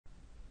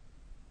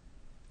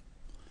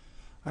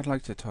I'd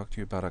like to talk to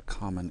you about a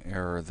common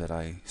error that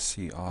I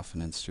see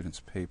often in students'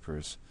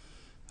 papers,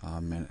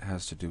 and it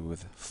has to do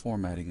with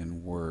formatting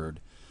in Word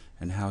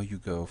and how you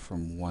go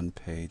from one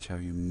page, how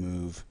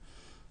you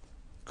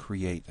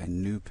create a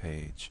new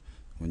page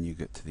when you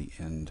get to the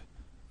end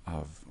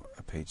of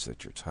a page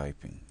that you're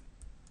typing.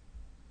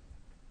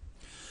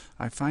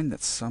 I find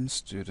that some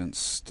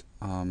students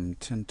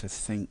tend to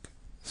think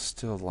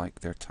still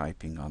like they're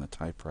typing on a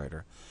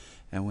typewriter.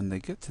 And when they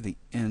get to the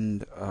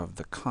end of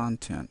the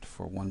content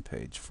for one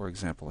page, for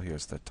example,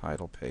 here's the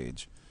title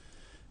page,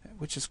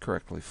 which is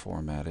correctly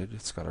formatted.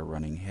 It's got a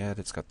running head,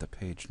 it's got the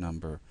page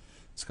number,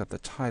 it's got the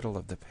title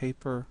of the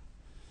paper,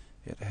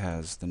 it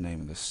has the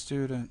name of the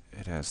student,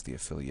 it has the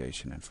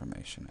affiliation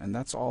information. And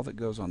that's all that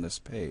goes on this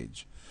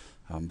page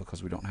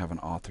because we don't have an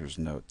author's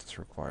note that's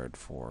required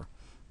for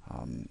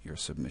your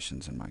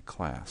submissions in my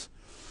class.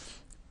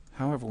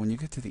 However, when you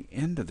get to the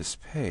end of this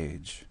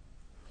page,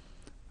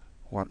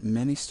 what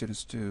many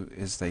students do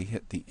is they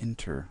hit the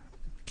Enter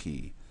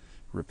key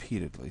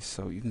repeatedly.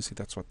 So you can see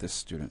that's what this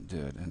student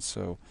did. And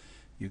so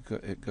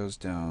it goes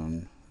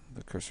down,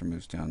 the cursor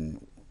moves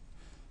down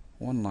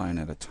one line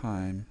at a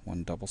time,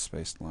 one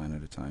double-spaced line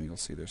at a time. You'll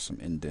see there's some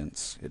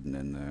indents hidden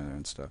in there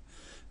and stuff,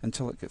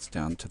 until it gets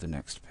down to the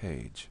next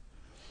page.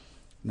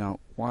 Now,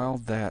 while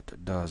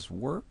that does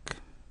work,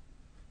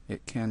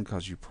 it can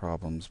cause you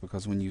problems,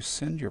 because when you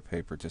send your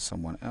paper to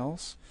someone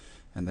else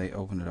and they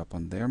open it up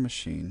on their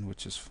machine,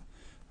 which is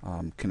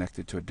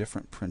connected to a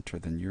different printer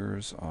than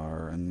yours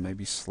are, and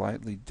maybe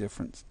slightly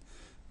different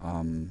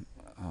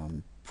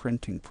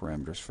printing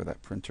parameters for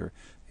that printer,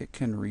 it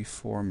can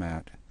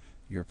reformat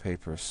your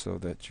paper so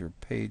that your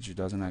page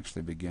doesn't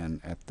actually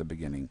begin at the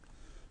beginning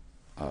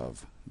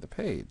of the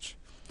page.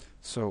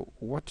 So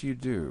what do you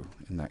do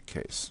in that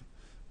case?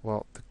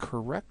 Well, the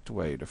correct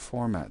way to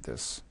format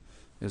this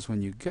is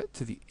when you get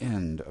to the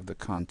end of the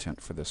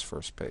content for this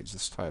first page,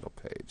 this title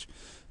page,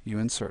 you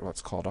insert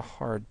what's called a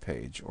hard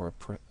page or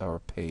a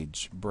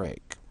page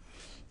break.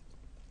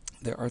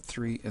 There are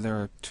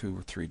two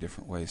or three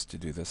different ways to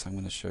do this. I'm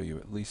going to show you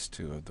at least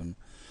two of them.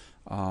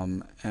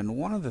 And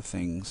one of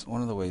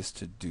the ways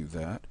to do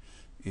that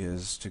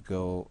is to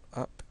go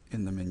up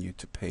in the menu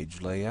to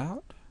Page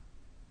Layout.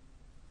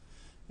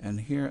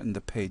 And here in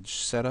the Page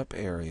Setup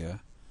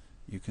area,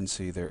 you can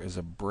see there is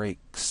a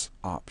Breaks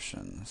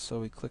option.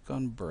 So we click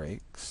on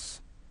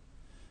Breaks,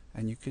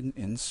 and you can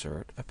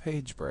insert a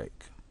page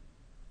break.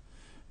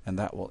 And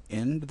that will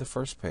end the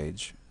first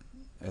page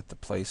at the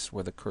place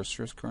where the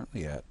cursor is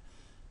currently at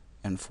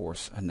and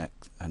force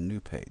a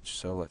new page.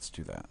 So let's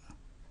do that.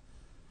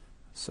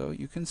 So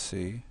you can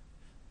see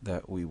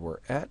that we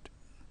were at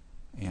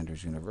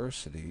Andrews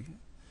University,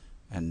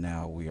 and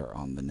now we are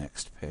on the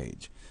next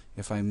page.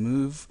 If I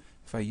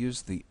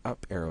use the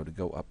up arrow to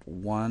go up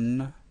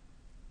one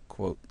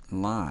quote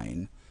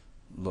line,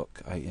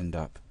 look, I end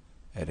up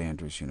at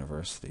Andrews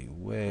University,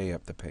 way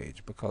up the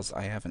page, because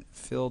I haven't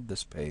filled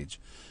this page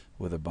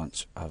with a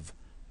bunch of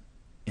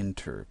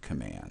enter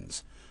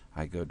commands.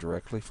 I go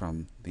directly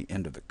from the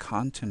end of the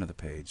content of the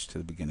page to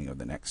the beginning of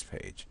the next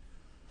page.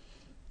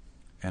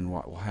 And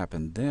what will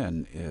happen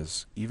then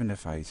is, even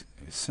if I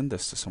send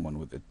this to someone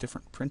with a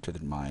different printer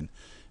than mine,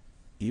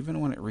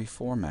 even when it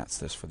reformats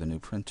this for the new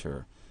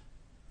printer,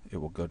 it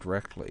will go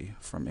directly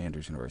from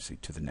Andrews University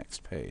to the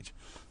next page.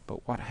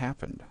 But what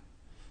happened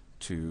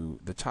to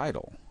the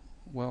title?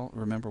 Well,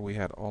 remember we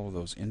had all of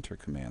those enter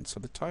commands, so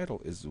the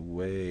title is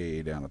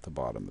way down at the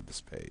bottom of this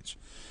page.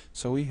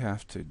 So we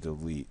have to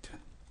delete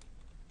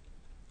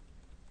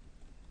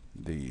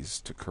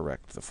these to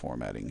correct the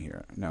formatting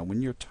here. Now,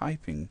 when you're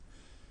typing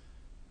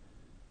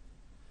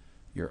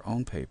your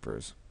own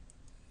papers,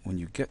 when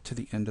you get to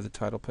the end of the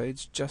title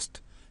page,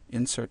 just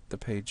insert the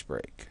page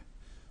break.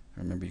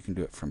 Remember, you can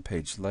do it from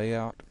Page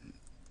Layout.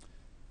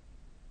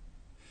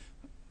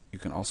 You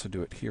can also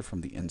do it here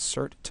from the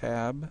Insert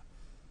tab.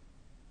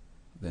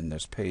 Then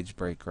there's Page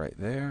Break right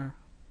there.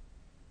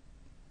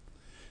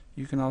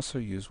 You can also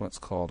use what's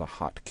called a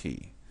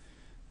hotkey,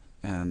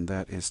 and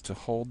that is to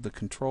hold the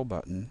Control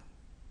button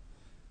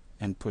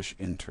and push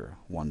Enter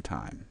one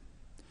time.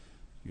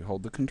 You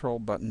hold the Control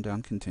button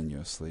down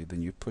continuously,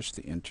 then you push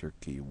the Enter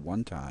key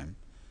one time.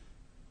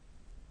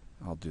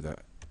 I'll do that.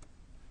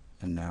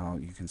 And now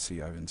you can see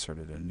I've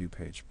inserted a new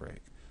page break.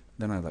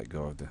 Then I let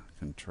go of the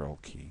Control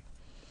key.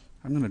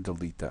 I'm going to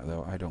delete that,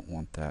 though. I don't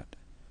want that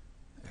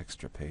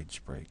extra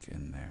page break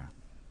in there.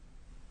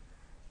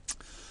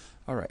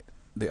 Alright,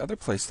 the other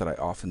place that I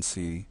often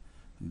see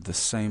the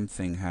same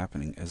thing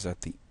happening is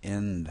at the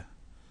end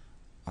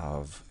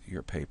of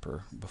your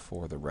paper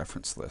before the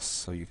reference list.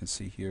 So you can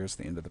see here's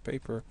the end of the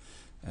paper,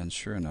 and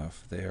sure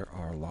enough, there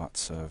are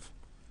lots of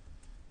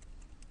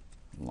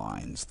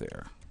lines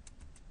there.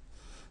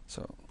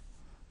 So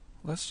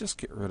let's just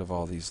get rid of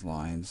all these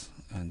lines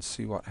and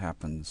see what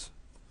happens.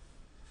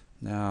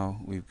 Now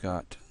we've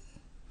got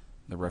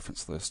the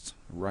reference list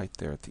right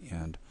there at the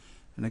end.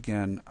 And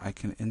again, I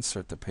can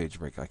insert the page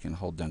break. I can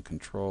hold down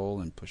Control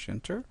and push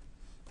Enter,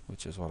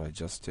 which is what I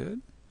just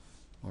did.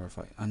 Or if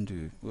I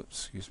undo,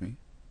 if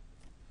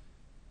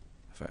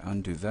I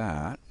undo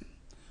that,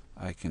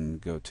 I can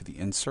go to the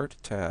Insert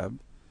tab,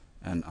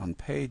 and on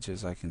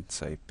Pages I can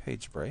say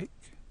Page Break,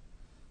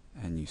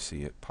 and you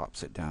see it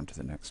pops it down to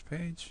the next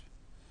page.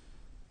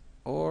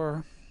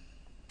 Or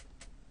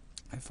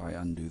if I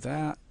undo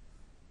that,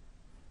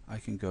 I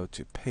can go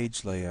to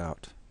Page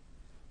Layout,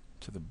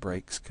 to the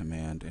Breaks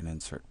command, and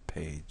insert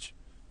Page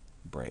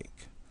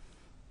Break.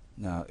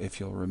 Now, if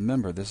you'll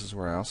remember, this is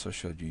where I also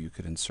showed you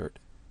could insert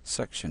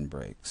section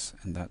breaks,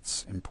 and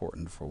that's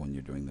important for when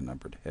you're doing the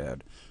numbered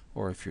head,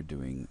 or if you're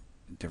doing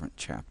different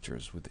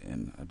chapters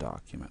within a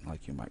document,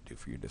 like you might do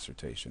for your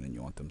dissertation, and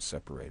you want them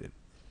separated.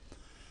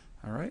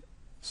 All right,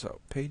 so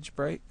page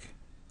break,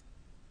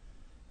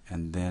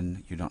 and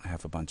then you don't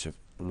have a bunch of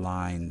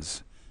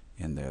lines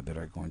in there that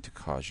are going to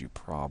cause you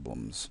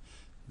problems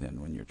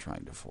then when you're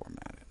trying to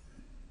format it,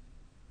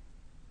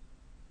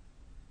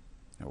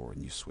 or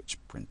when you switch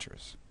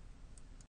printers.